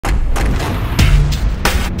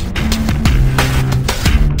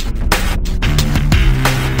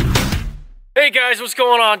guys, what's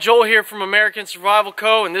going on? Joel here from American Survival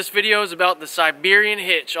Co. And this video is about the Siberian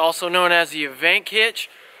Hitch, also known as the Evenk hitch.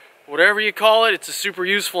 Whatever you call it, it's a super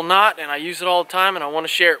useful knot and I use it all the time and I want to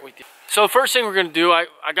share it with you. So first thing we're going to do, I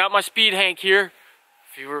got my speed hank here.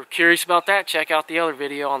 If you were curious about that, check out the other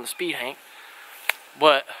video on the speed hank.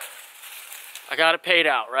 But I got it paid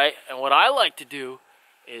out, right? And what I like to do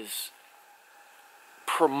is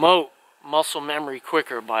promote muscle memory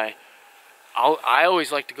quicker by I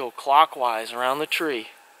always like to go clockwise around the tree,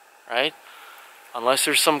 right? Unless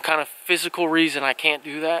there's some kind of physical reason I can't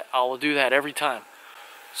do that, I will do that every time.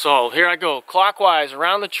 So here I go, clockwise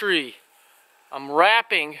around the tree. I'm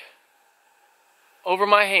wrapping over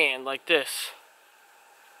my hand like this.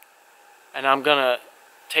 And I'm gonna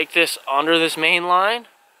take this under this main line,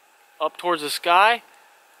 up towards the sky,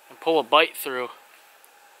 and pull a bite through.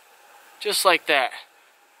 Just like that.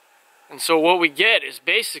 And so what we get is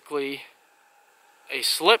basically a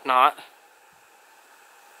slip knot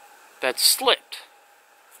that's slipped.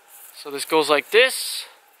 So this goes like this,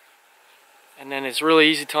 and then it's really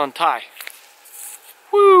easy to untie.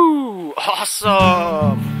 Woo!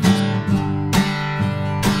 Awesome!